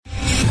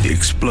The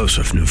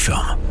explosive new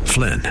film,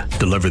 Flynn,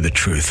 deliver the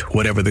truth,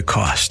 whatever the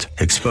cost,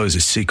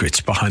 exposes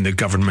secrets behind the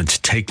government's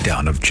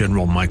takedown of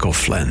General Michael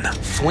Flynn.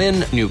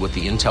 Flynn knew what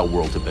the intel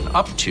world had been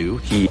up to.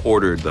 He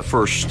ordered the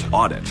first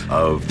audit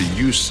of the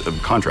use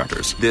of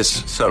contractors.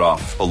 This set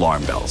off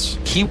alarm bells.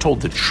 He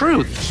told the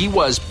truth. He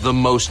was the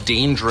most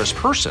dangerous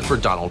person for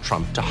Donald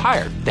Trump to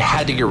hire. They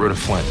had to get rid of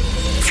Flynn.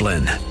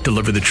 Flynn,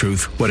 deliver the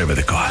truth, whatever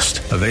the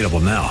cost. Available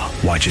now.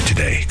 Watch it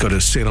today. Go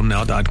to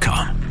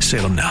salemnow.com.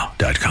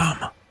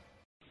 salemnow.com.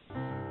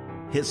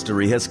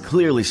 History has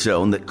clearly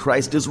shown that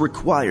Christ is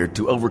required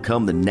to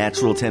overcome the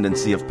natural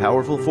tendency of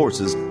powerful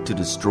forces to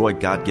destroy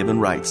God-given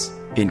rights,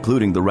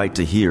 including the right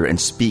to hear and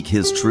speak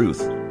His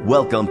truth.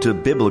 Welcome to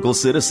Biblical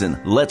Citizen.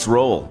 Let's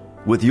roll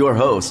with your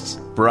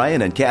hosts,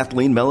 Brian and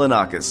Kathleen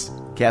Melanakis.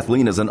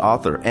 Kathleen is an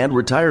author and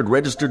retired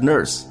registered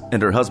nurse,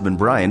 and her husband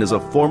Brian is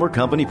a former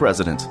company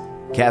president.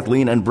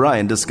 Kathleen and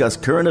Brian discuss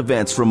current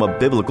events from a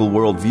biblical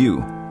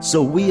worldview,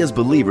 so we as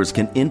believers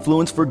can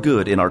influence for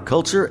good in our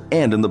culture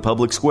and in the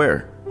public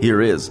square.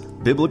 Here is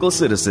Biblical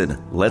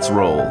Citizen. Let's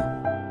roll.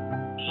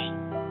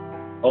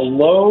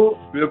 Hello,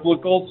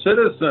 Biblical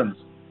Citizens.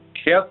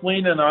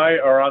 Kathleen and I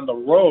are on the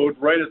road.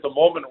 Right at the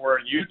moment, we're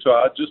in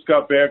Utah. Just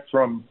got back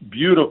from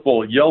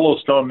beautiful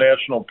Yellowstone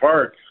National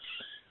Park.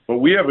 But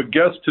we have a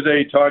guest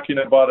today talking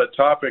about a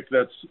topic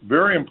that's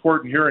very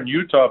important here in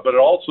Utah, but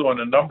also in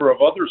a number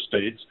of other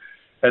states,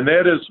 and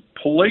that is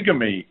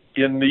polygamy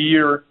in the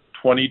year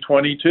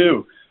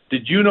 2022.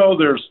 Did you know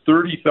there's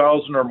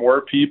 30,000 or more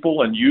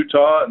people in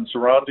Utah and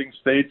surrounding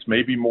states,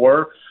 maybe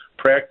more,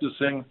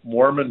 practicing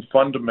Mormon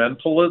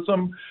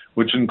fundamentalism,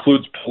 which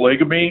includes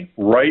polygamy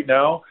right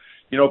now?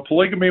 You know,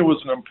 polygamy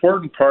was an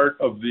important part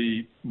of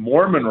the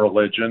Mormon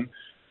religion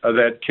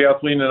that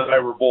Kathleen and I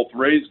were both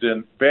raised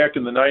in back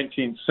in the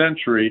 19th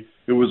century.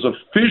 It was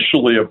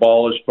officially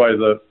abolished by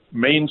the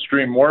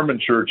mainstream Mormon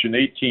church in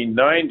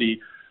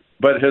 1890,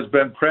 but has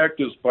been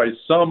practiced by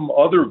some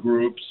other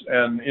groups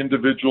and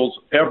individuals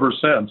ever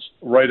since,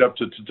 right up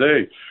to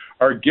today.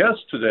 Our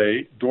guest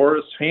today,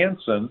 Doris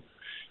Hanson,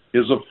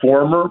 is a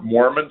former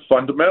Mormon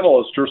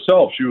fundamentalist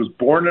herself. She was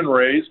born and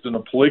raised in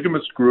a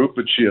polygamous group,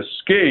 but she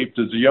escaped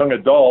as a young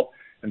adult,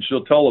 and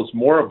she'll tell us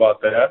more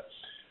about that.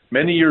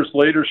 Many years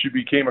later, she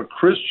became a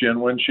Christian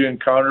when she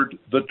encountered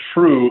the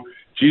true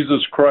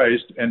Jesus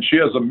Christ, and she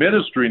has a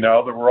ministry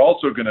now that we're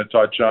also going to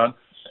touch on,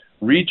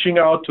 reaching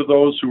out to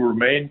those who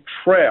remain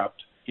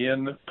trapped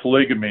in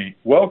polygamy.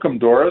 Welcome,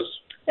 Doris.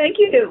 Thank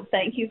you.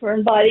 Thank you for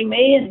inviting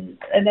me and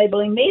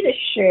enabling me to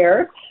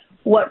share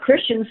what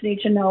Christians need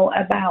to know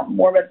about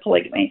Mormon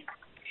polygamy.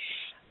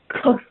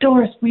 Oh,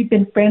 Doris, we've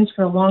been friends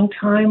for a long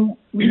time.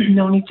 We've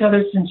known each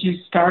other since you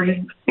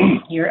started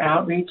your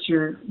outreach,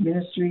 your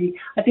ministry.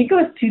 I think it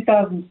was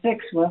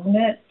 2006, wasn't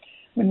it,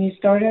 when you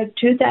started?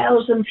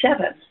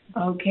 2007.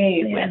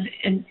 Okay. Yes.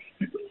 And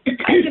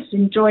I just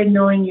enjoyed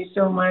knowing you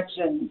so much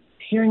and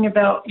hearing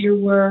about your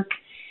work,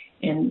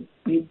 and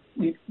we've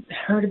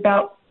heard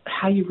about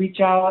how you reach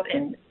out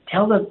and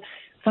tell the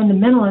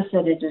fundamentalists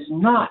that it is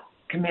not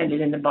commanded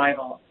in the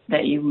Bible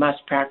that you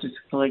must practice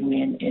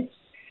polygamy. And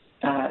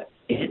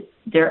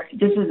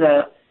this is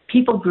a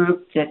people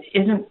group that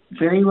isn't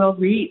very well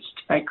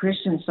reached by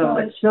Christians, so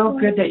it's so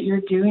good that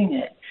you're doing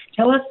it.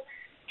 Tell us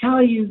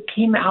how you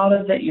came out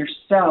of it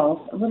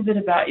yourself, a little bit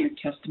about your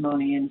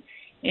testimony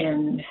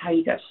and how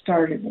you got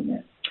started in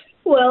it.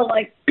 Well,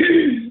 like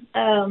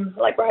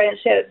Brian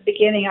said at the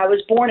beginning, I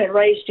was born and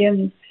raised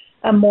in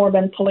a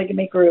Mormon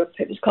polygamy group.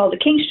 It was called the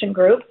Kingston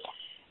Group,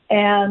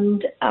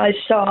 and I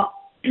saw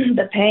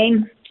the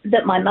pain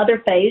that my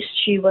mother faced.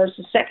 She was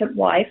the second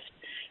wife.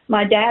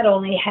 My dad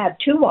only had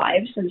 2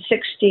 wives and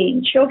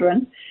 16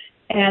 children,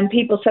 and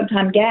people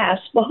sometimes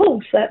gasp,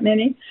 "Oh, it's that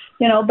many,"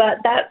 but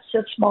that's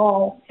a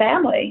small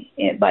family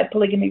by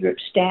polygamy group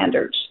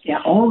standards.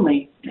 Yeah,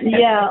 only.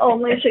 Yeah,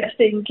 only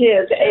 16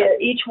 kids.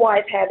 Each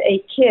wife had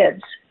 8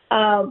 kids.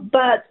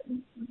 But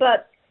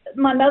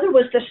my mother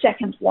was the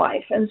second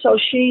wife, and so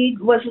she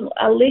was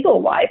a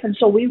legal wife, and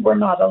so we were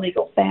not a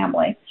legal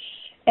family.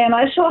 And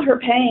I saw her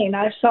pain.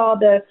 I saw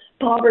the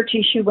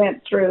poverty she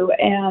went through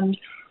and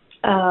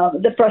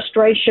the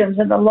frustrations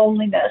and the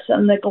loneliness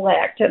and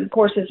neglect. And, of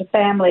course, as a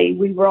family,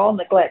 we were all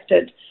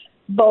neglected,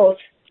 both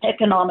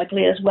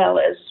economically as well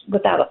as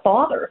without a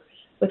father,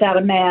 without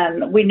a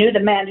man. We knew the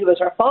man who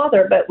was our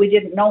father, but we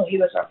didn't know he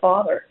was our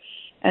father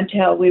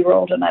until we were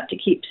old enough to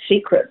keep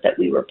secret that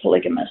we were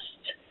polygamists.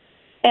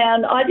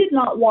 And I did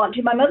not want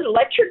to. My mother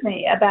lectured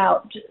me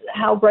about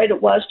how great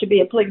it was to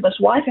be a polygamous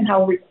wife and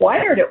how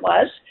required it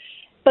was,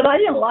 but I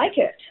didn't like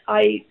it.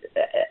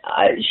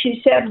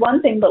 She said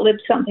one thing but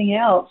lived something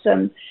else.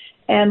 And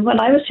when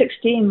I was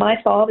 16, my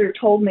father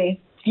told me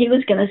he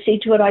was going to see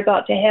to it I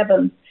got to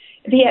heaven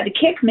if he had to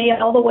kick me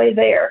all the way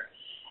there.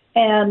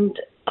 And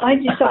I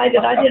decided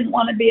I didn't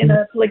want to be in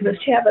a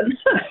polygamous heaven,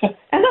 and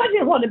I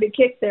didn't want to be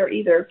kicked there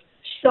either.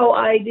 So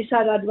I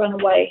decided I'd run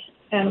away.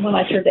 And when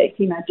I turned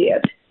 18, I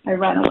did. I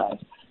ran away.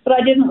 But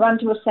I didn't run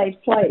to a safe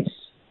place.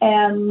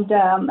 And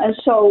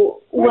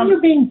so were you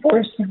being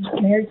forced to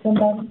marry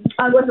somebody?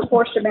 I wasn't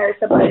forced to marry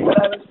somebody,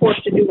 but I was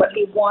forced to do what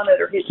he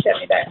wanted, or he'd send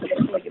me back to the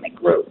polygamy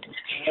group.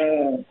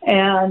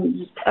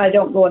 And I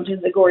don't go into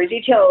the gory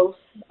details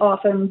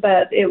often,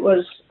 but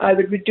I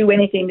would do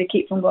anything to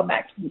keep from going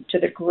back to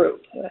the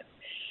group.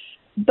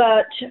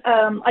 But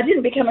I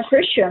didn't become a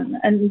Christian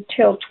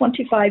until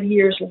 25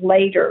 years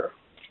later.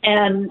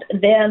 And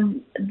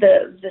then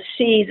the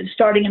seed of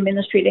starting a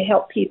ministry to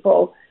help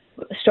people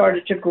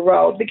started to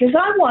grow, because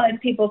I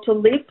wanted people to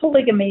leave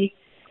polygamy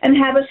and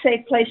have a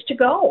safe place to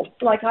go,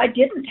 like I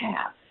didn't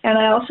have. And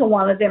I also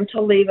wanted them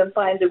to leave and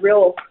find the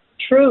real,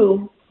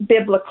 true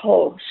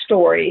biblical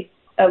story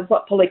of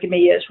what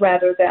polygamy is,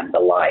 rather than the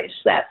lies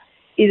that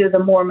either the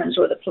Mormons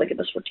or the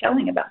polygamists were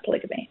telling about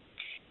polygamy.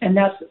 And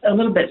that's a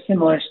little bit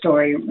similar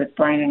story with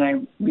Brian and I.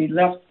 We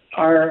left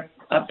our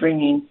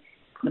upbringing,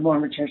 the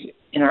Mormon church,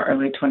 in our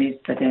early 20s,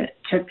 but it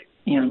took,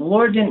 the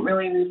Lord didn't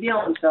really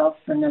reveal himself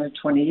for another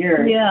 20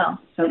 years. Yeah.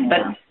 So,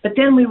 but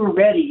then we were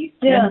ready.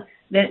 Yeah.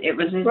 Then it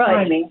was his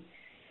right. timing.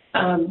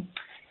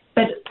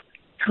 But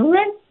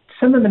correct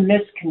some of the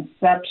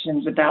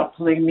misconceptions about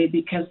polygamy,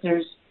 because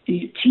there's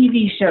these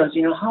TV shows,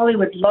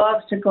 Hollywood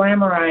loves to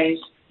glamorize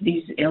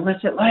these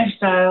illicit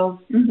lifestyles.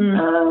 Big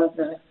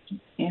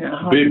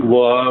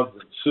Love,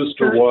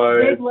 Sister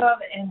Wives. Big Love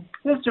and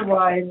Sister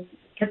Wives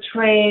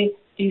portray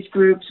these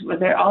groups where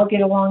they all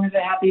get along as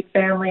a happy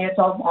family. It's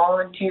all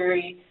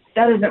voluntary.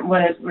 That isn't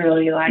what it's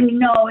really like.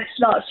 No, it's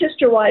not.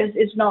 Sister Wives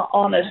is not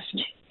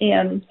honest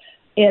in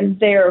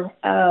their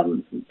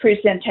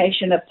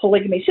presentation of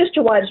polygamy.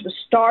 Sister Wives was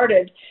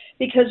started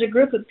because a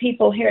group of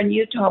people here in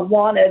Utah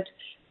wanted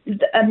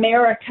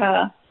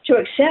America to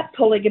accept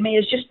polygamy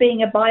as just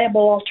being a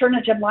viable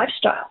alternative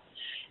lifestyle.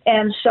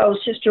 And so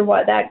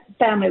that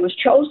family was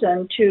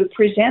chosen to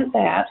present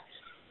that,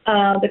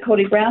 the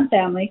Cody Brown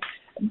family.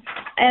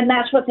 And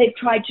that's what they've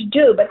tried to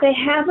do. But they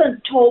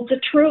haven't told the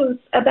truth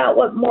about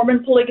what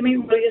Mormon polygamy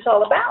really is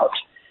all about.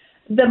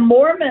 The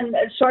Mormon,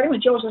 starting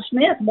with Joseph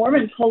Smith,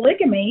 Mormon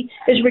polygamy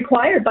is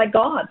required by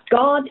God.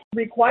 God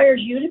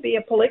requires you to be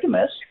a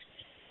polygamist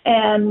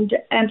and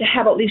to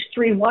have at least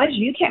 3 wives.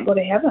 You can't go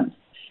to heaven.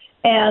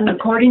 And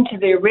according to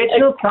the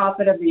original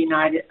prophet of the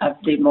Mormon Church.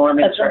 The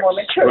Mormon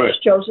Church,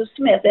 right. Joseph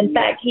Smith. In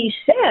fact, he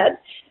said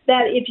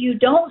that if you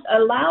don't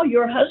allow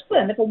your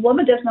husband, if a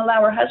woman doesn't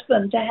allow her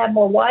husband to have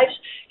more wives,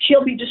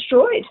 she'll be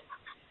destroyed.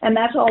 And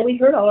that's all we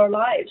heard all our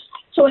lives.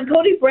 So when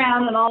Cody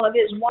Brown and all of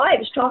his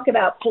wives talk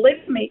about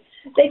polygamy,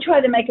 they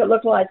try to make it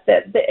look like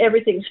that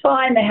everything's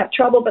fine. They have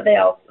trouble, but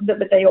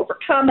they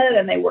overcome it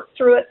and they work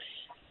through it.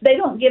 They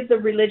don't give the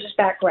religious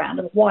background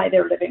of why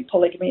they're living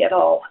polygamy at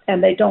all,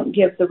 and they don't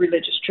give the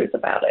religious truth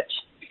about it.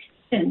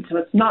 And so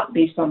it's not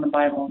based on the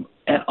Bible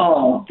at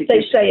all.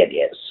 They say it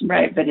is.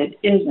 Right, but it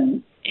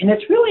isn't. And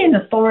it's really an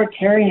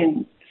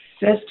authoritarian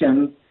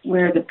system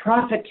where the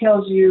prophet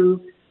tells you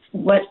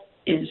what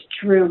is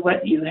true,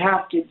 what you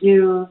have to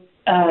do.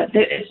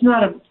 It's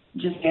not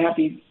just a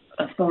happy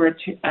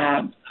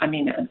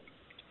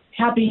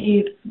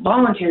happy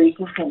voluntary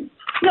system.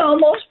 No,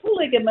 most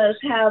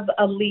polygamists have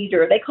a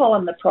leader. They call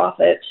him the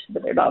prophet,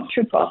 but they're not a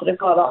true prophet of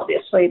God,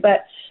 obviously.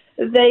 But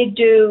they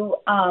do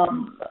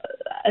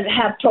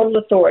have total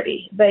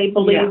authority. They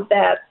believe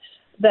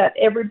that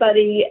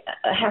everybody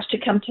has to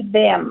come to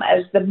them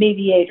as the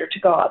mediator to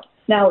God.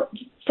 Now,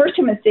 1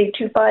 Timothy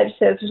 2:5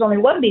 says there's only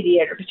one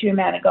mediator between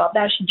man and God.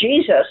 That's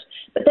Jesus.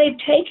 But they've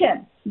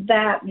taken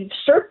that,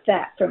 usurped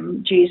that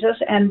from Jesus,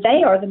 and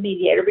they are the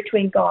mediator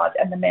between God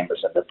and the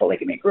members of the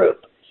polygamy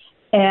group.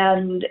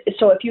 And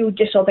so if you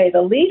disobey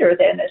the leader,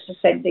 then it's the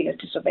same thing as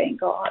disobeying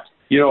God.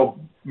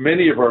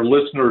 Many of our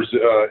listeners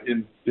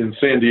in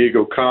San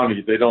Diego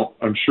County,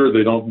 I'm sure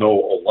they don't know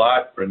a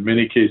lot, in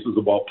many cases,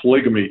 about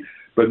polygamy.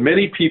 But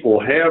many people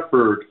have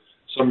heard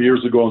some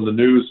years ago in the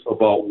news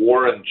about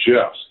Warren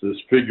Jeffs. This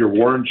figure,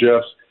 Warren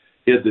Jeffs,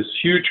 had this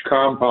huge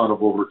compound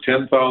of over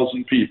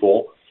 10,000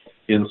 people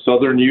in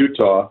southern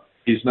Utah.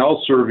 He's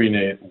now serving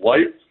a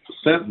life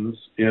sentence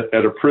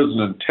at a prison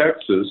in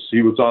Texas.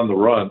 He was on the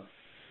run.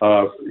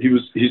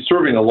 He's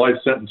serving a life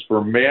sentence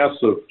for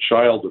massive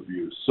child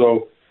abuse.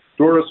 So,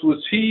 Doris,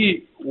 was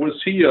he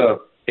a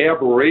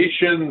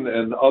aberration,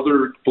 and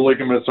other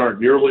polygamists aren't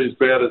nearly as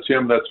bad as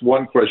him? That's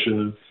one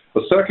question.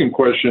 A second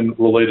question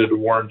related to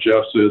Warren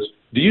Jeffs is,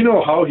 do you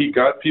know how he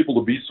got people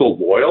to be so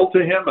loyal to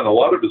him? And a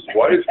lot of his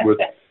wives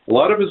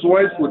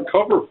would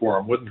cover for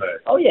him, wouldn't they?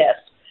 Oh yes.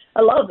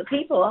 A lot of the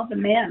people, all the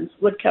men,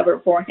 would cover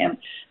for him.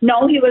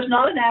 No, he was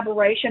not an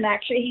aberration.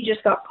 Actually, he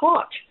just got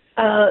caught.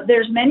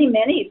 There's many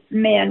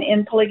men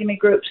in polygamy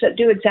groups that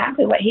do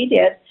exactly what he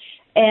did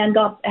and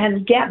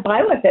get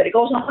by with it. It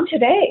goes on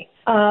today.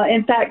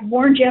 In fact,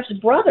 Warren Jeffs'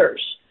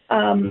 brothers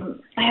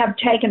have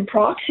taken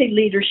proxy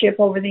leadership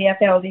over the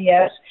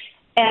FLDS,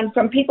 and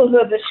from people who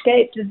have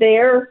escaped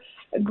their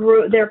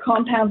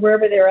compound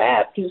wherever they're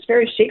at, because it's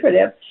very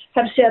secretive,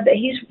 have said that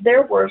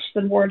they're worse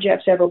than Warren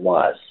Jeffs ever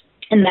was,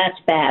 and that's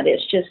bad.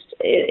 It's just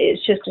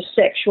a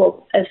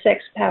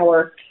sex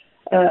power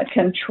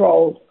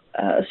control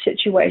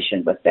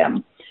situation with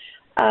them.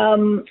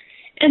 And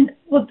And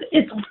well,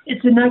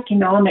 it's an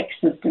economic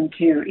system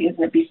too,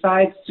 isn't it?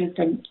 Besides just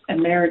a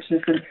marriage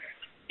system,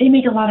 they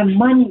make a lot of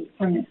money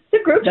from the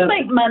groups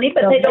make money,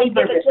 but they don't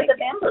give it to the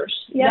members.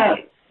 Yeah.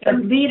 Right. The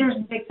leaders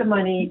make the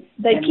money.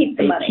 They keep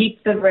the money.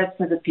 Keep the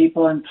rest of the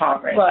people in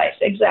poverty. Right,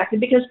 exactly.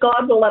 Because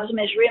God loves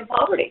misery and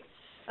poverty.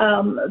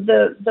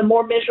 The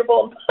more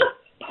miserable,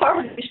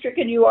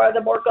 poverty-stricken you are,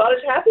 the more God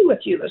is happy with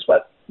you. Is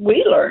what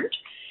we learned,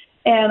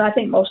 and I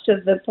think most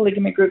of the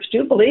polygamy groups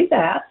do believe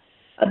that.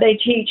 They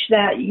teach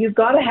that you've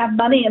got to have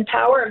money and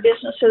power and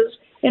businesses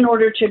in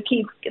order to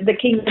keep the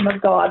kingdom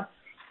of God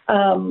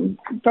from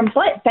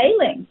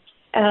failing.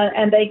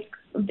 And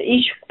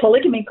each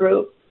polygamy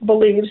group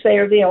believes they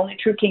are the only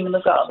true kingdom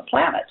of God on the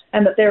planet,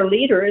 and that their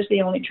leader is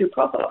the only true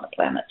prophet on the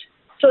planet.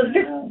 So it's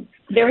very,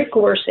 very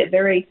coercive,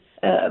 very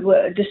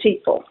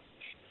deceitful.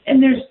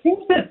 And there's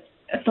things that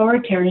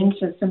authoritarian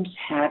systems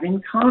have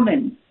in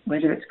common,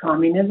 whether it's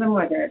communism,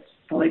 whether it's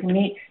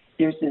polygamy.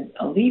 There's an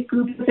elite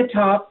group at the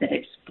top that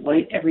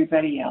exploit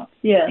everybody else.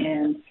 Yeah.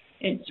 And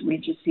we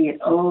just see it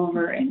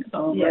over and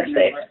over. Yes, and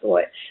they over.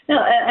 exploit.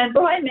 Now, and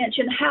Brian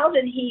mentioned, how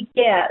did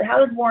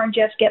Warren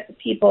Jeffs get the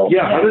people?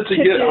 Yeah, how did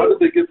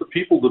they get the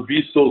people to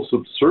be so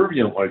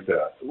subservient like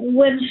that?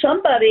 When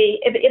somebody,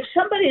 if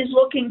somebody is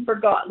looking for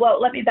God, well,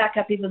 let me back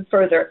up even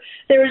further.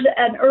 There's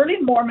an early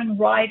Mormon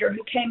writer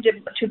who came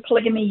to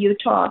Polygamy,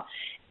 Utah,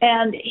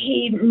 and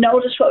he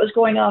noticed what was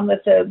going on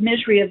with the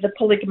misery of the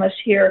polygamists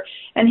here.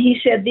 And he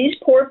said, these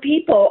poor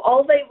people,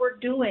 all they were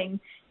doing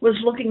was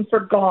looking for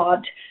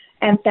God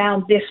and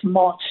found this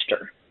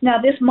monster.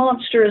 Now, this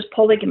monster is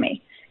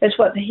polygamy, is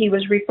what he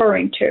was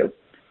referring to.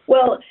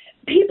 Well,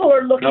 people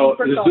are looking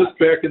for God. Is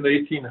this back in the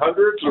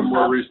 1800s or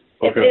more recent?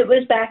 Okay. It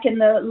was back in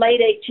the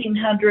late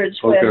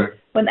 1800s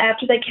when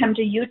after they came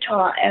to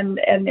Utah, and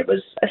it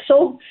was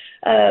so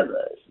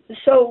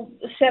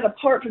set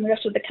apart from the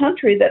rest of the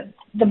country that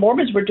the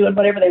Mormons were doing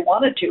whatever they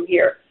wanted to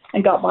here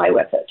and got by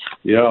with it.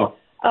 Yeah.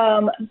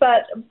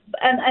 But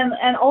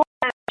all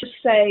that to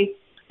say,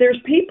 there's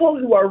people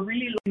who are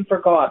really looking for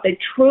God. They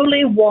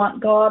truly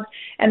want God,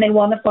 and they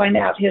want to find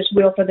out His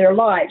will for their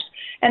lives.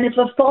 And if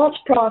a false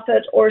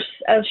prophet or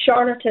a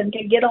charlatan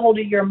can get a hold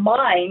of your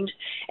mind,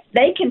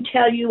 they can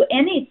tell you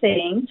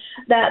anything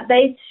that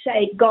they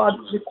say God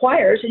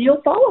requires, and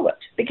you'll follow it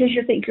because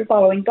you think you're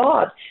following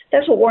God.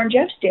 That's what Warren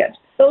Jeffs did.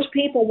 Those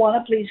people want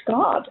to please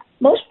God.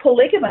 Most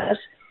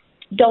polygamists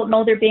don't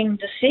know they're being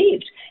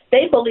deceived.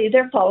 They believe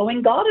they're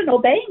following God and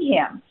obeying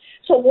Him.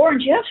 So Warren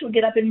Jeffs would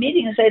get up in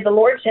meetings and say, the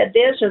Lord said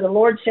this, or the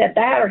Lord said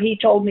that, or He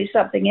told me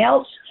something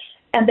else,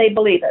 and they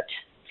believe it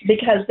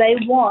because they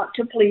want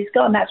to please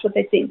God, and that's what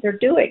they think they're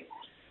doing.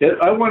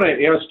 I want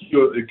to ask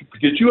you,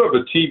 because you have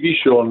a TV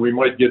show, and we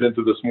might get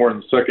into this more in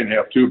the second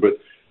half too, but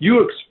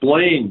you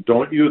explain,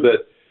 don't you,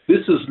 that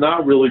this is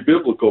not really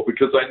biblical,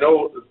 because I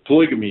know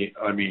polygamy,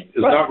 is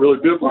not really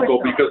biblical,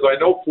 because I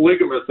know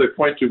polygamists, they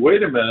point to,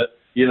 wait a minute,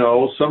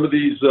 some of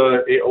these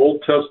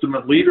Old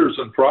Testament leaders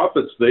and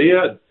prophets, they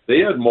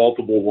had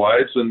multiple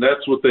wives, and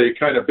that's what they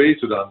kind of base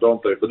it on,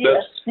 don't they? But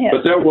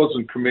but that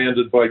wasn't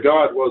commanded by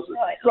God, was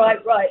it?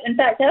 Right. In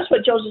fact, that's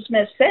what Joseph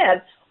Smith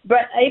said.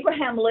 But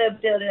Abraham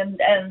lived it,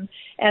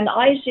 and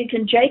Isaac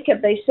and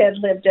Jacob, they said,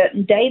 lived it,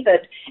 and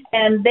David.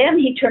 And then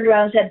he turned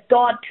around and said,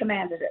 God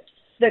commanded it,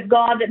 that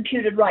God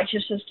imputed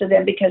righteousness to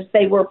them because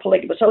they were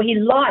polygamous. So he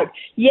lied.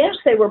 Yes,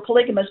 they were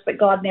polygamous, but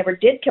God never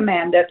did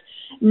command it.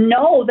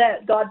 No,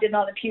 that God did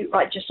not impute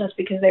righteousness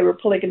because they were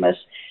polygamous.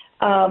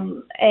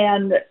 And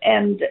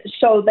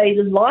so they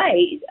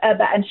lie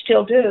about, and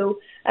still do,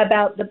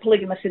 about the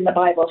polygamists in the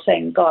Bible,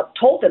 saying God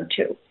told them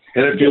to.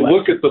 And if you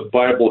look at the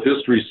Bible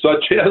history,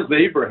 such as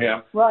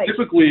Abraham,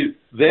 typically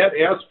that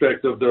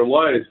aspect of their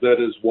lives, that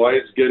is,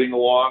 wives getting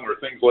along or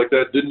things like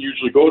that, didn't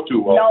usually go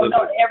too well.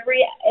 No.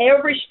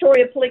 Every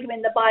story of polygamy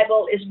in the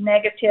Bible is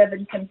negative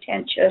and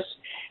contentious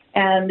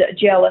and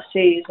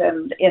jealousies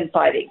and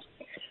infighting.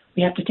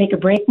 We have to take a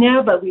break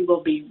now, but we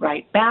will be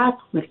right back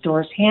with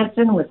Doris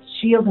Hanson with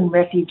Shield and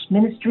Refuge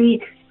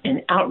Ministry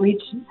and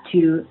outreach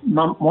to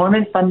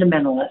Mormon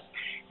fundamentalists.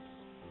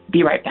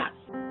 Be right back.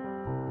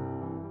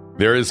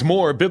 There is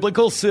more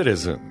Biblical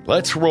Citizen.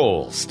 Let's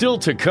roll. Still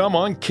to come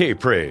on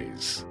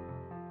K-Praise.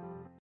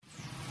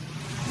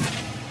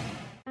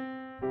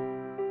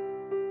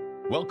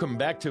 Welcome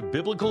back to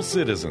Biblical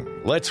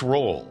Citizen. Let's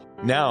roll.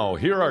 Now,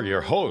 here are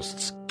your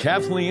hosts,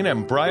 Kathleen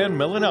and Brian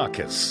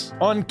Milanakis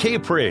on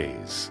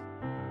K-Praise.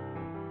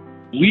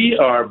 We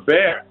are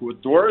back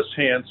with Doris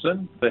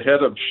Hanson, the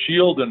head of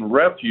Shield and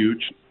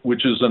Refuge,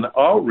 which is an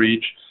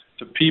outreach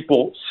to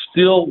people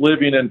still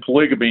living in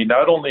polygamy,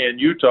 not only in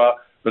Utah,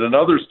 but in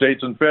other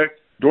states. In fact,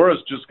 Doris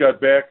just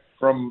got back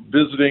from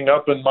visiting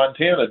up in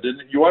Montana.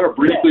 Didn't you? Want to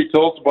briefly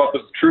tell us about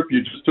the trip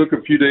you just took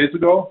a few days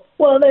ago?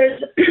 Well,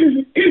 there's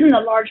a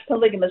large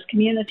polygamous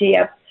community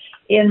up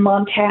in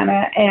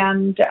Montana,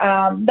 and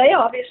they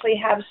obviously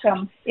have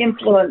some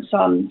influence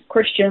on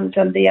Christians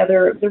and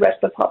the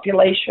rest of the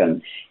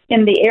population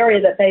in the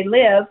area that they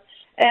live.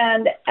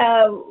 And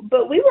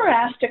but we were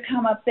asked to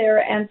come up there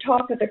and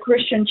talk with a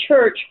Christian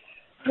church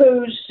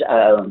whose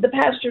the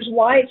pastor's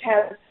wife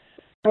had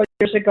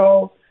years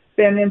ago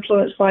been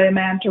influenced by a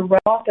man to run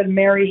off and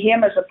marry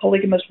him as a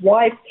polygamous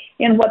wife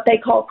in what they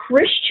call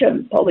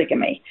Christian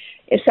polygamy.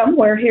 It's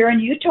somewhere here in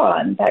Utah.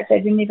 In fact, they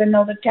didn't even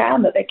know the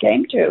town that they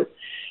came to.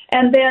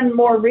 And then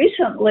more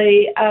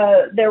recently,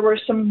 there were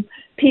some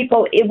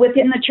people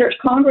within the church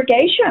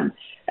congregation.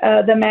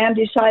 The man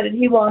decided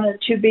he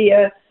wanted to be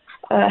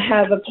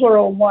have a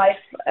plural wife,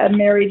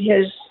 married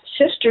his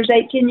sister's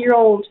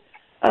 18-year-old,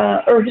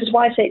 or his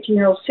wife's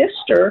 18-year-old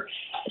sister,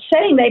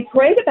 saying they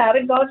prayed about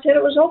it. God said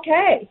it was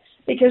okay,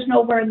 because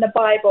nowhere in the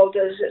Bible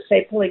does it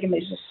say polygamy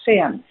is a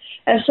sin.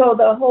 And so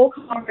the whole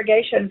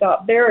congregation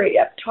got very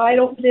uptight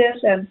over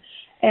this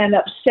and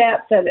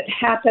upset that it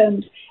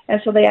happened.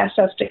 And so they asked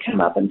us to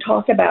come up and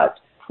talk about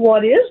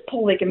what is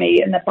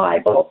polygamy in the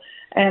Bible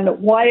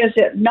and why is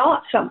it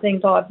not something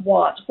God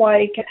wants?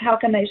 How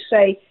can they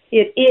say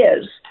it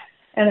is?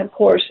 And of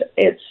course,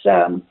 it's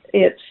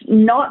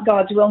not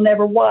God's will,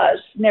 never was,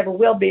 never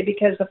will be,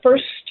 because the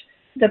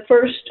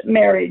first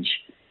marriage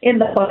in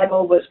the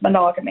Bible was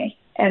monogamy,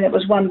 and it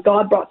was one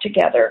God brought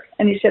together.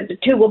 And he said the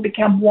two will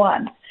become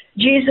one.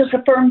 Jesus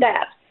affirmed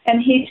that,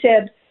 and he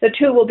said the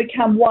two will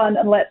become one,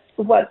 and let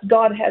what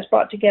God has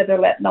brought together,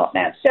 let not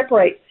man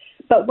separate.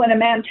 But when a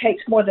man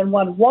takes more than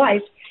one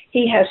wife,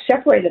 he has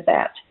separated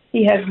that.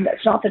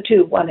 It's not the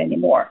two one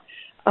anymore.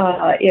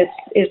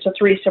 It's a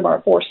threesome or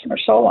a foursome or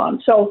so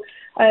on. So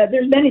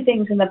there's many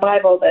things in the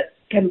Bible that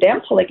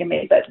condemn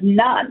polygamy, but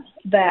none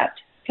that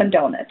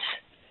condone it.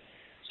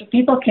 So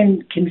people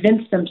can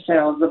convince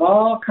themselves of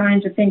all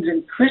kinds of things,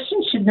 and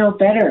Christians should know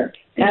better.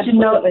 They should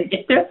know,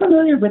 if they're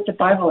familiar with the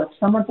Bible, if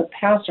someone's a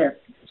pastor,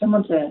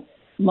 someone's a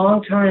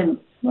long-time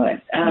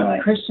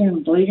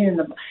Christian believing in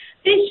the Bible,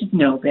 they should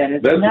know better.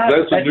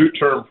 That's a new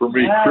term for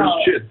me, wow.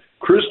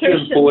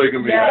 Christian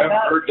polygamy. Yeah, I haven't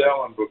heard that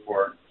one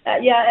before.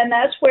 And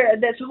that's where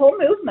there's a whole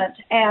movement,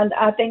 and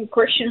I think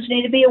Christians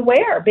need to be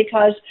aware,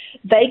 because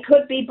they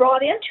could be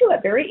brought into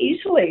it very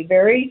easily,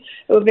 very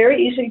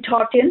easily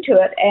talked into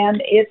it,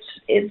 and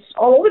it's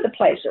all over the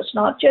place. It's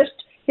not just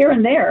here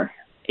and there.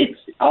 It's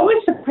always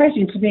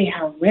surprising to me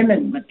how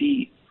women would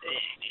be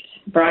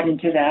brought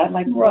into that.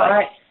 Like,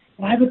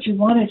 why would you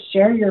want to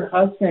share your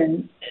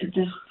husband?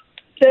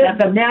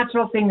 That's a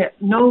natural thing that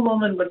no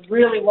woman would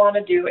really want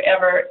to do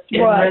ever,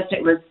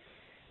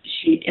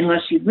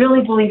 unless she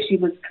really believes she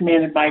was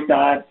commanded by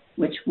God,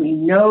 which we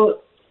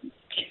know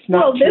it's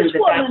not true. This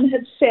woman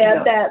had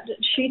said that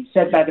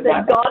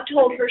God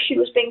told her she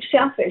was being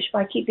selfish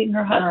by keeping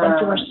her husband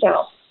to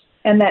herself,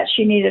 and that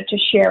she needed to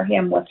share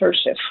him with her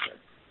sister.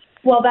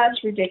 Well,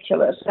 that's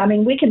ridiculous. I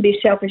mean, we can be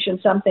selfish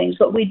in some things,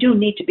 but we do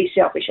need to be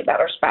selfish about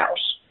our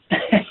spouse.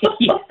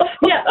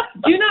 yeah,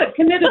 do not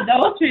commit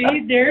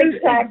adultery. There's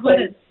exactly.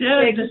 What it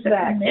says.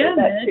 Exactly.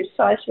 That's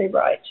precisely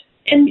right.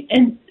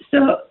 And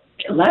so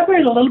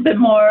elaborate a little bit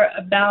more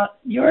about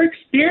your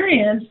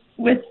experience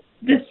with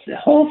this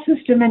whole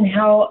system and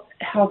how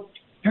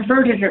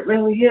perverted it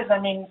really is. I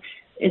mean,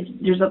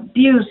 there's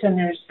abuse and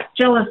there's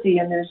jealousy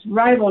and there's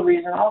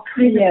rivalries and all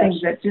kinds of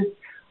things that just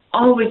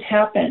always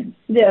happen.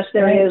 Yes,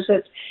 there is.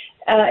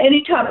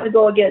 Anytime we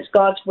go against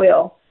God's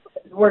will,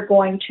 we're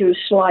going to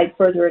slide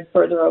further and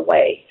further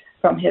away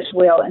from his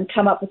will and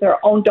come up with our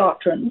own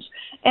doctrines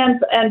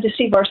and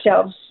deceive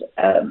ourselves,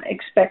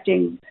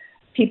 expecting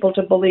people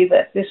to believe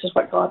that this is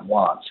what God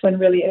wants, when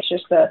really it's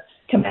just the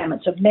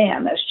commandments of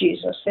man, as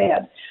Jesus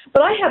said.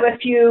 But I have a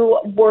few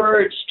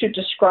words to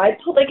describe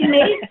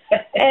polygamy,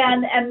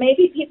 and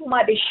maybe people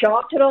might be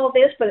shocked at all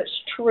this, but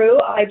it's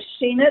true. I've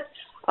seen it.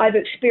 I've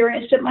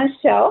experienced it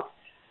myself.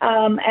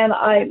 And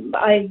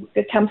I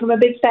come from a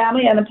big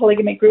family and a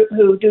polygamy group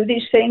who do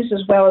these things,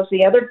 as well as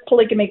the other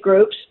polygamy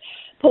groups.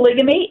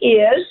 Polygamy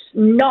is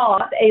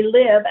not a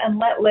live and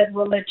let live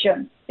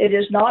religion. It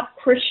is not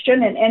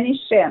Christian in any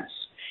sense.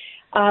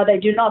 They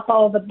do not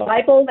follow the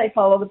Bible. They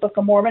follow the Book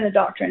of Mormon, the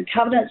Doctrine and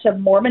Covenants of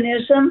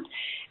Mormonism.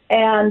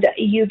 And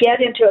you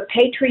get into a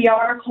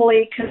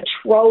patriarchally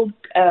controlled,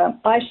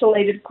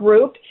 isolated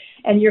group,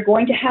 and you're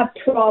going to have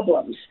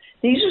problems.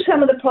 These are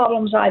some of the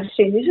problems I've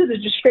seen. These are the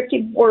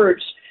descriptive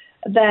words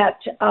that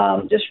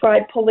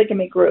describe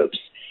polygamy groups.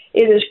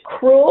 It is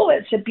cruel,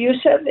 it's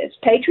abusive, it's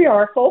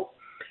patriarchal,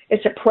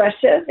 it's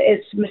oppressive,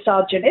 it's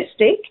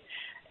misogynistic,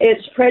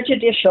 it's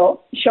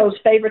prejudicial, shows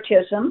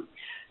favoritism,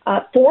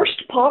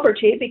 forced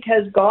poverty,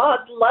 because God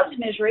loves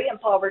misery and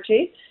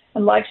poverty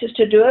and likes us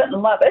to do it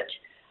and love it.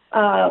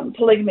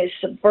 Polygamy is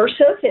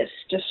subversive, it's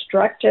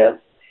destructive,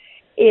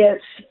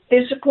 it's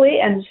physically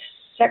and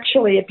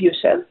sexually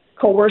abusive,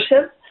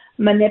 coercive,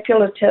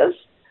 manipulative,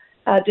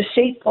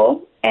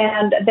 deceitful,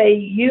 and they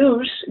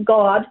use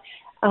God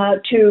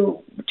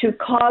to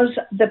cause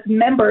the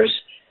members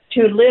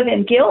to live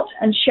in guilt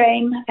and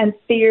shame and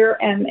fear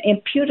and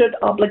imputed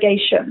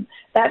obligation.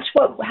 That's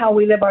how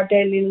we live our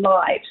daily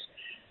lives.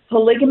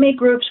 Polygamy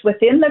groups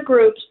within the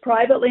groups,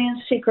 privately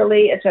and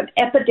secretly, it's an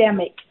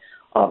epidemic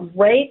of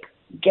rape,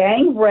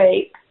 gang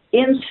rape,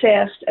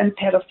 incest, and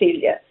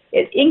pedophilia.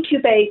 It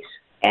incubates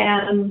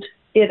and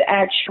it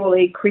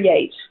actually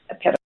creates a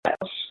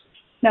pedophiles.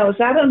 Now, is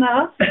that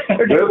enough?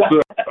 Or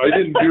I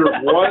didn't hear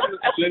one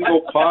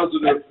single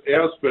positive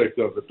aspect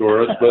of it,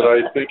 Doris, but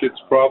I think it's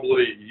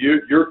probably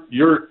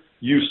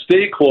you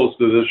stay close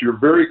to this. You're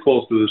very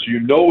close to this. You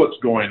know what's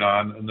going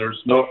on,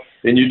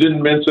 and you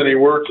didn't mince any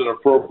words, and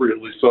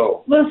appropriately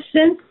so. Well,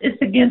 since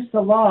it's against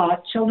the law,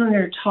 children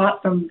are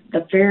taught from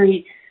the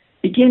very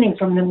beginning,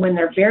 from them when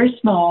they're very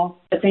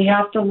small, that they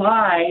have to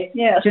lie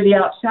to the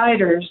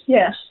outsiders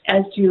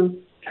as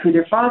to who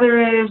their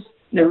father is,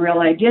 their real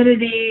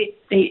identity.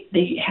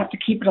 They have to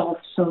keep it all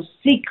so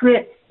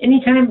secret.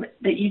 Anytime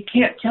that you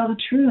can't tell the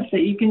truth,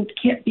 that you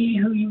can't be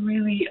who you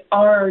really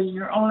are,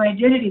 your own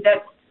identity,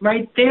 that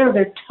right there,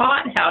 they're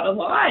taught how to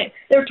lie.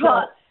 They're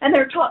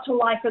taught to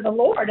lie for the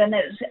Lord, and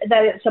that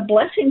it's a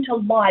blessing to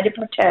lie to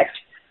protect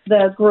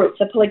the group,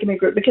 the polygamy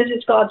group, because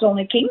it's God's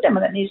only kingdom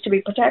and it needs to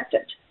be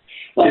protected.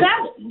 Well,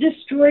 that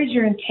destroys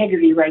your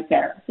integrity right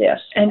there. Yes,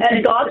 and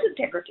God's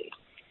integrity.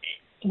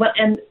 Well,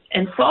 and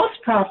false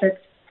prophets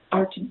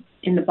are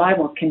in the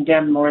Bible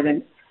condemned more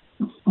than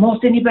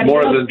most anybody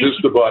else. More than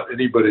just about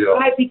anybody else.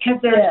 Right, because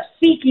they're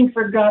speaking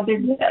for God. They're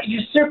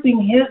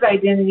usurping His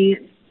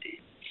identity,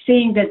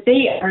 saying that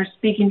they are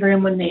speaking for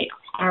Him when they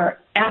are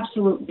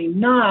absolutely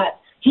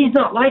not. He's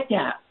not like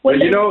that. Well,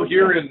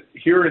 here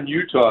in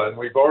Utah, and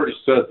we've already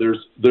said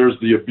there's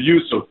the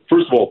abuse of,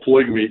 first of all,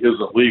 polygamy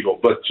isn't legal,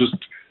 but just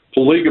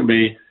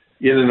polygamy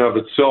in and of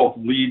itself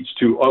leads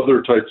to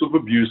other types of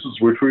abuses,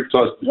 which we've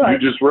touched. You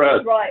just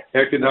read. Right.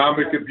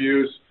 Economic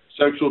abuse,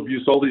 sexual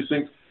abuse, all these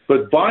things.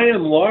 But by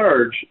and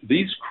large,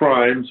 these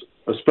crimes,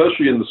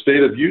 especially in the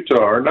state of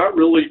Utah, are not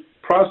really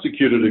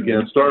prosecuted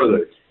against, are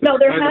they? No,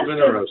 there has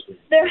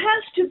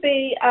to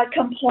be a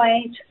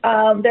complaint.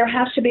 There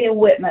has to be a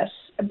witness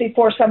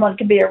before someone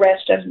can be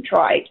arrested and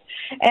tried.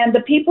 And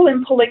the people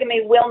in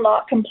polygamy will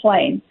not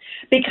complain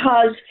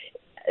because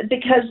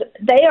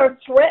they are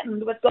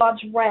threatened with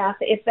God's wrath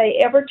if they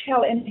ever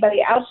tell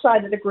anybody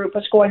outside of the group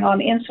what's going on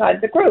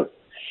inside the group.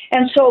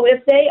 And so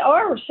if they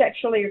are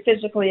sexually or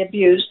physically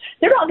abused,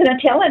 they're not going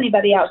to tell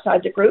anybody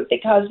outside the group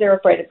because they're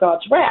afraid of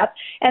God's wrath.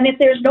 And if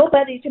there's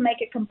nobody to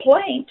make a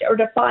complaint or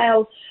to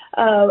file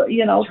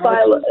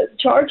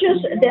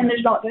charges, then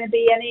there's not going to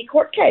be any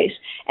court case.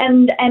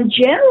 And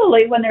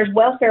generally, when there's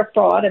welfare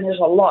fraud, and there's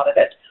a lot of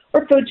it,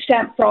 or food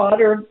stamp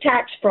fraud or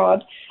tax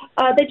fraud,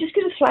 they just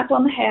get a slap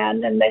on the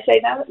hand and they say,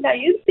 now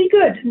you be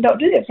good and don't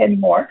do this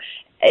anymore.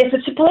 If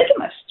it's a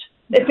polygamist.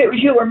 If it was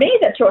you or me,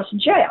 they'd throw us in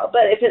jail.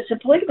 But if it's a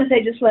polygamist, they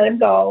just let him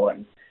go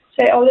and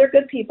say, oh, they're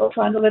good people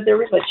trying to live their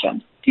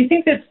religion. Do you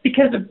think that's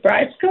because of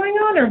bribes going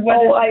on, or what?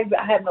 Oh, I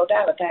have no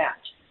doubt of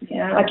that.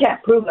 Yeah, I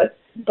can't prove it,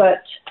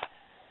 but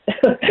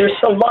there's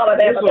a lot of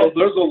evidence.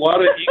 There's a lot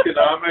of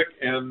economic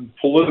and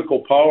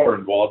political power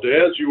involved,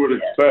 as you would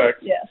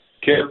expect. Yes.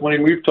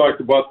 Kathleen, we've talked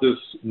about this,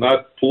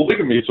 not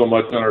polygamy so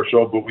much on our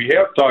show, but we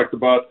have talked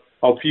about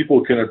how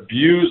people can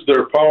abuse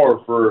their power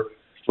for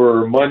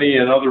money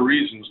and other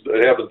reasons,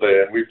 haven't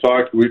they? And we've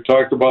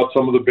talked about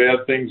some of the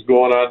bad things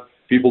going on,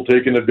 people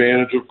taking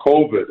advantage of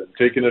COVID and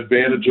taking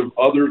advantage of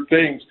other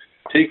things,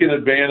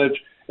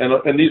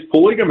 and these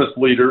polygamous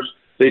leaders,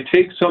 they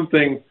take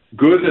something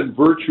good and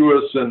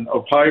virtuous and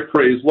of high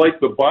praise, like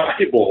the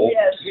Bible,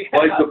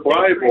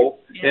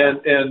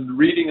 and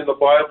reading in the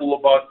Bible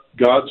about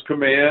God's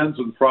commands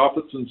and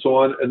prophets and so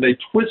on, and they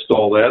twist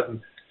all that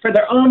and for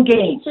their own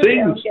gain.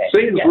 Satan's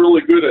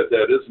really good at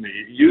that, isn't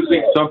he?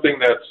 Using something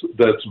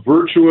that's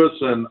virtuous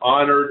and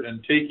honored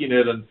and taking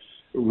it and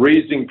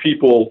raising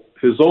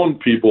his own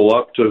people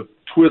up to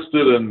twist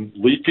it and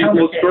lead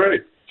people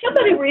astray.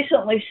 Somebody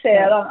recently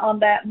said on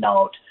that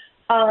note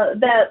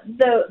that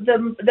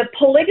the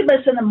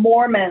polygamists and the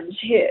Mormons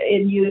here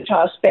in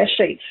Utah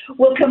especially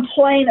will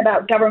complain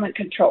about government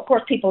control. Of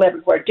course, people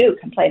everywhere do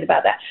complain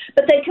about that.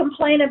 But they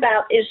complain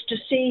about is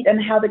deceit and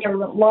how the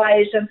government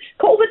lies. And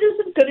COVID is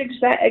a good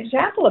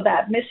example of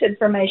that,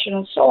 misinformation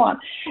and so on.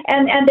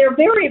 And they're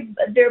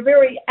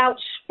very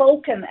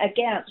outspoken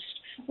against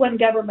when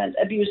government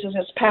abuses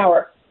its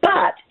power.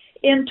 But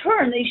in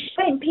turn, these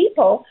same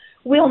people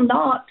will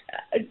not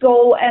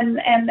go and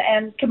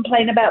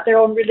complain about their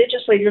own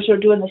religious leaders who are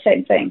doing the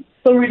same thing.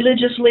 The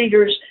religious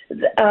leaders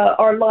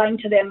are lying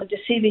to them and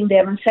deceiving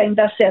them and saying,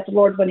 thus saith the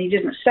Lord, when he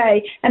didn't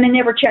say, and they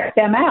never check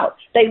them out.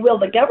 They will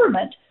the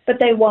government, but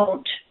they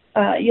won't.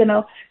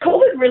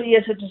 COVID really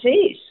is a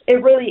disease.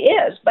 It really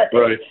is. But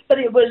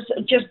it was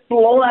just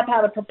blown up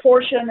out of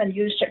proportion and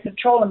used to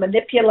control and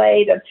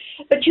manipulate.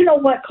 But you know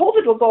what?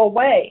 COVID will go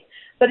away,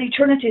 but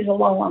eternity is a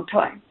long, long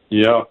time.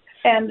 Yeah.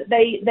 And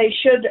they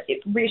should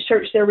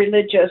research their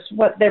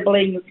what they're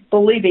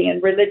believing in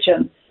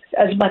religion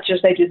as much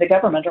as they do the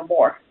government or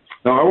more.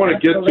 Now, I want to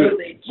get to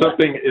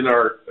something in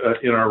our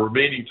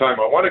remaining time.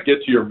 I want to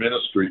get to your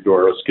ministry,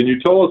 Doris. Can you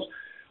tell us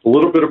a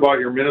little bit about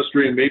your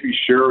ministry and maybe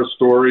share a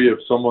story of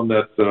someone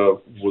that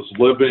was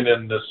living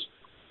in this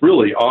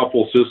really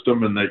awful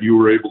system and that you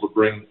were able to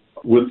bring,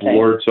 with the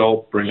Lord's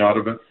help, bring out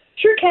of it?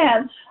 Sure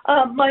can.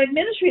 My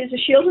ministry is a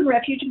Shield and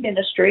Refuge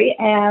ministry,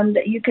 and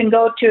you can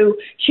go to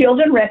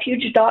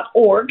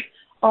shieldandrefuge.org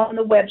on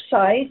the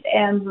website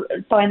and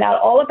find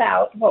out all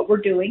about what we're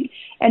doing.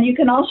 And you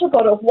can also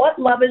go to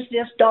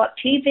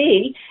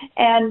whatloveisthis.tv,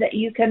 and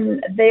you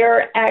can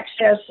there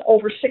access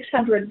over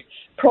 600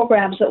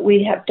 programs that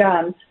we have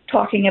done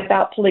talking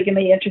about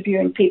polygamy,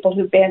 interviewing people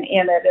who've been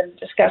in it and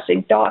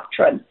discussing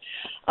doctrine.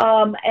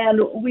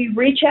 And we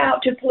reach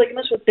out to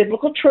polygamists with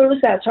biblical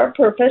truths. That's our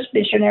purpose,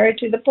 missionary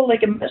to the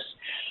polygamists.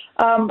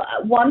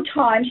 One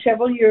time,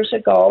 several years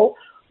ago,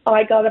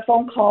 I got a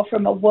phone call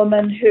from a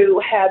woman who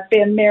had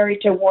been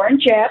married to Warren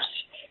Jeffs.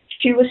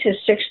 She was his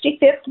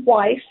 65th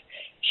wife.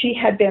 She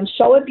had been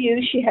so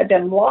abused. She had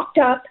been locked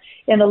up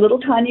in a little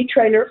tiny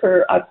trailer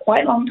for a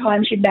quite long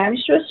time. She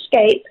managed to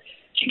escape.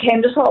 She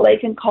came to Salt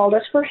Lake and called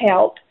us for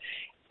help.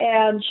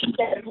 And she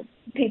said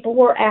people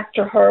were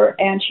after her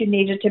and she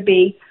needed to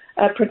be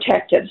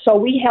protected. So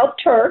we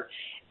helped her,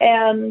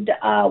 and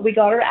we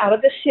got her out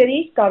of the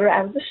city, got her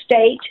out of the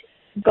state,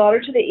 got her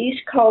to the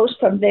East Coast,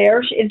 from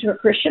there into a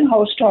Christian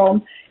host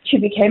home. She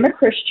became a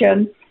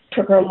Christian.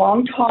 Took her a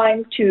long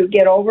time to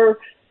get over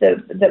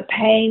the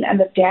pain and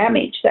the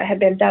damage that had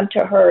been done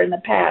to her in the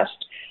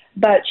past,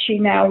 but she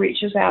now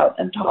reaches out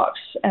and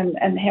talks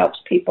and helps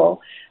people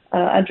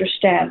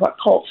understand what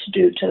cults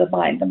do to the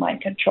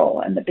mind control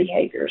and the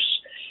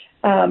behaviors.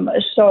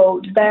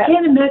 So that... I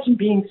can't imagine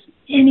being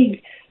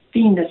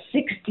the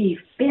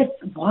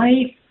 65th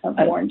wife of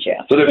Warren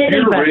Jeffs. But if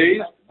you're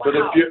raised... But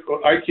if you,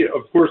 I can't,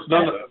 of course,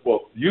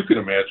 you can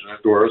imagine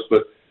it, Doris,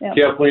 but yeah.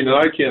 Kathleen and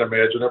I can't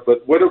imagine it.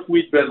 But what if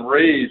we'd been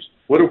raised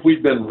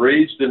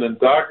and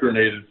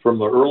indoctrinated from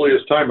the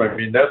earliest time? I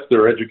mean, that's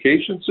their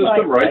education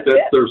system, right?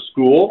 That's their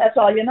school. That's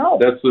all you know.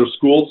 That's their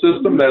school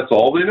system. Mm-hmm. That's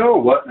all they know.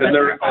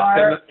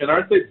 And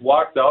aren't they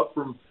blocked out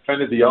from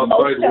kind of the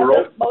outside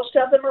world? Most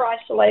of them are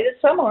isolated.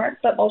 Some aren't,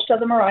 but most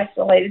of them are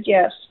isolated,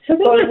 yes. So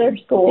go to their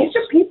schools.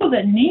 These are people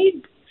that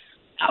need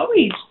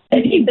outreach. They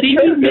need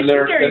and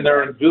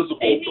they're invisible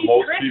to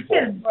most people.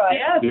 Right.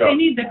 Yes, yeah. They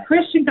need the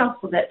Christian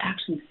gospel that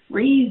actually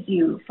frees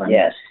you from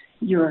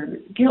your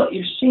guilt,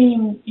 your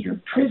shame,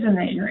 your prison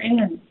that you're in.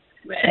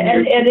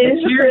 And it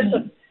is a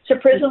prison. It's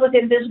a prison with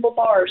invisible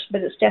bars,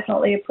 but it's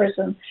definitely a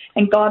prison.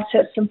 And God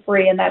sets them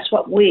free, and that's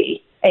what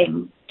we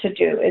aim to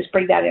do, is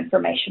bring that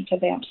information to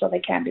them so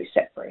they can be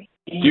set free.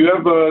 Do you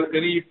have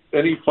any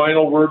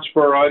final words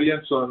for our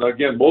audience? And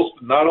again, most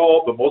of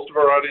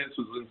our audience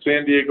is in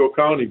San Diego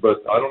County,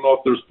 but I don't know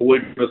if there's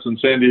polygamists in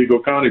San Diego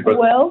County, but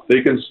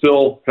they can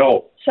still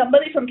help.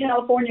 Somebody from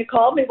California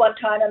called me one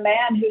time, a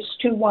man whose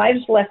 2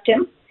 wives left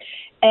him,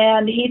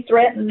 and he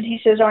threatened. He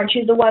says, "Aren't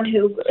you the one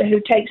who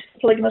takes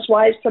polygamous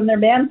wives from their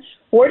men?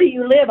 Where do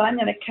you live? I'm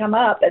going to come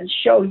up and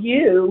show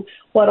you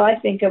what I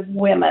think of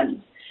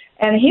women."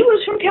 And he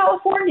was from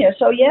California.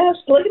 So, yes,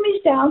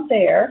 polygamy's down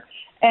there,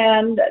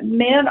 and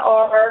men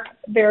are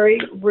very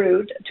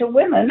rude to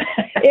women.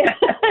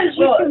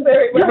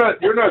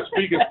 You're not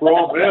speaking for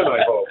all men,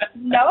 I hope.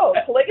 No,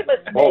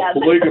 polygamous men. Oh,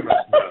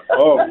 polygamous men.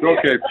 Oh,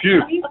 okay.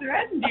 Phew. He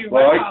threatened you.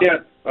 Well, I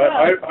can't.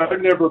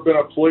 I've never been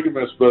a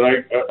polygamist, but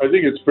I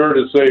think it's fair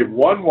to say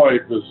one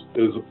wife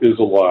is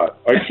a lot.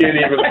 I can't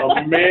even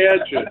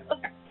imagine.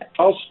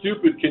 How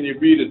stupid can you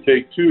be to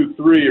take 2,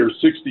 3, or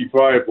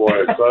 65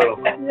 wives? I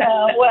don't know.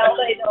 No, well,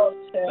 they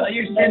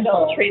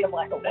don't treat them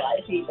like a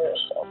wife either.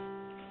 So.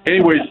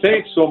 Anyway,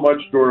 thanks so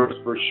much, Doris,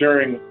 for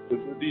sharing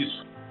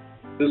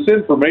this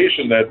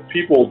information that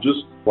people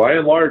just, by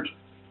and large,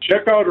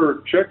 check out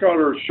her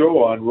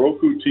show on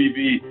Roku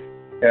TV.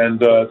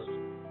 And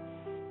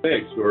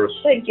thanks, Doris.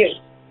 Thank you.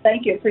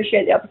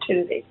 Appreciate the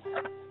opportunity.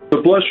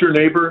 So bless your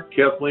neighbor,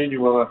 Kathleen.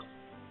 You want to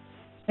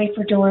pray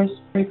for Doris?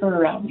 Pray for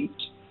her outreach.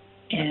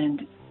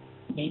 And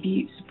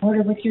maybe support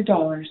her with your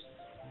dollars.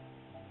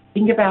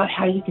 Think about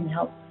how you can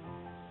help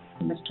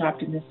them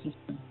trapped in this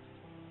system.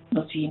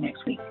 We'll see you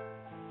next week.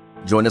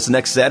 Join us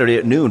next Saturday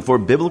at noon for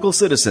Biblical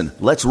Citizen.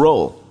 Let's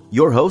roll.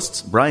 Your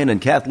hosts, Brian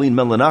and Kathleen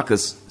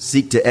Melanakis,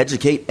 seek to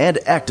educate and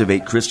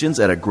activate Christians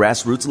at a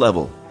grassroots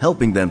level,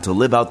 helping them to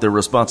live out their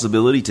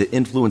responsibility to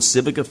influence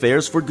civic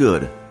affairs for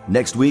good.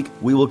 Next week,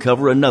 we will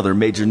cover another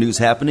major news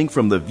happening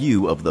from the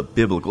view of the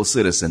biblical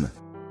citizen.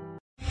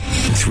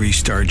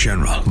 3-star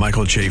General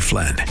Michael J.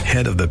 Flynn,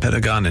 head of the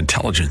Pentagon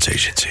Intelligence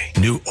Agency,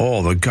 knew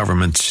all the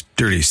government's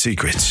dirty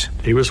secrets.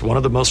 He was one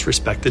of the most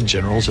respected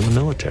generals in the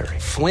military.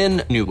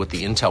 Flynn knew what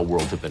the intel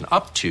world had been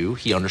up to.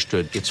 He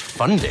understood its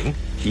funding.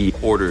 He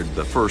ordered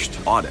the first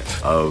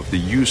audit of the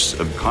use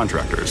of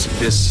contractors.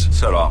 This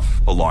set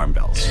off alarm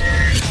bells.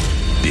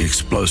 The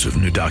explosive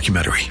new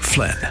documentary,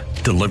 Flynn,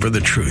 Deliver the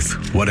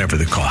Truth, Whatever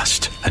the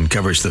Cost,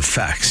 uncovers the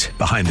facts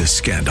behind this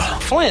scandal.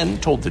 Flynn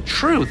told the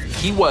truth.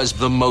 He was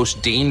the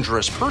most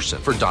dangerous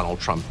person for Donald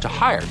Trump to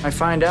hire. I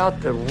find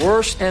out the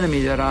worst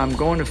enemy that I'm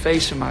going to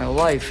face in my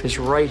life is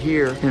right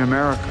here in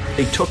America.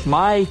 They took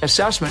my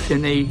assessment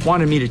and they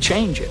wanted me to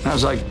change it. And I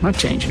was like, I'm not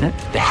changing it.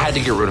 They had to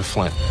get rid of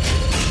Flynn.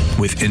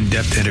 With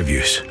in-depth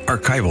interviews,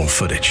 archival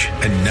footage,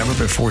 and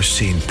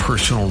never-before-seen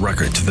personal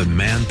records of the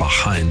man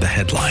behind the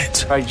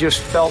headlines. I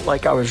just felt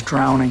like I was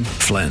drowning.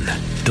 Flynn,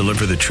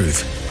 Deliver the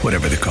Truth,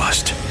 Whatever the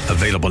Cost.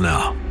 Available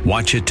now.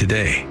 Watch it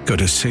today. Go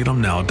to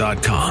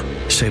salemnow.com.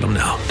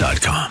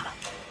 salemnow.com.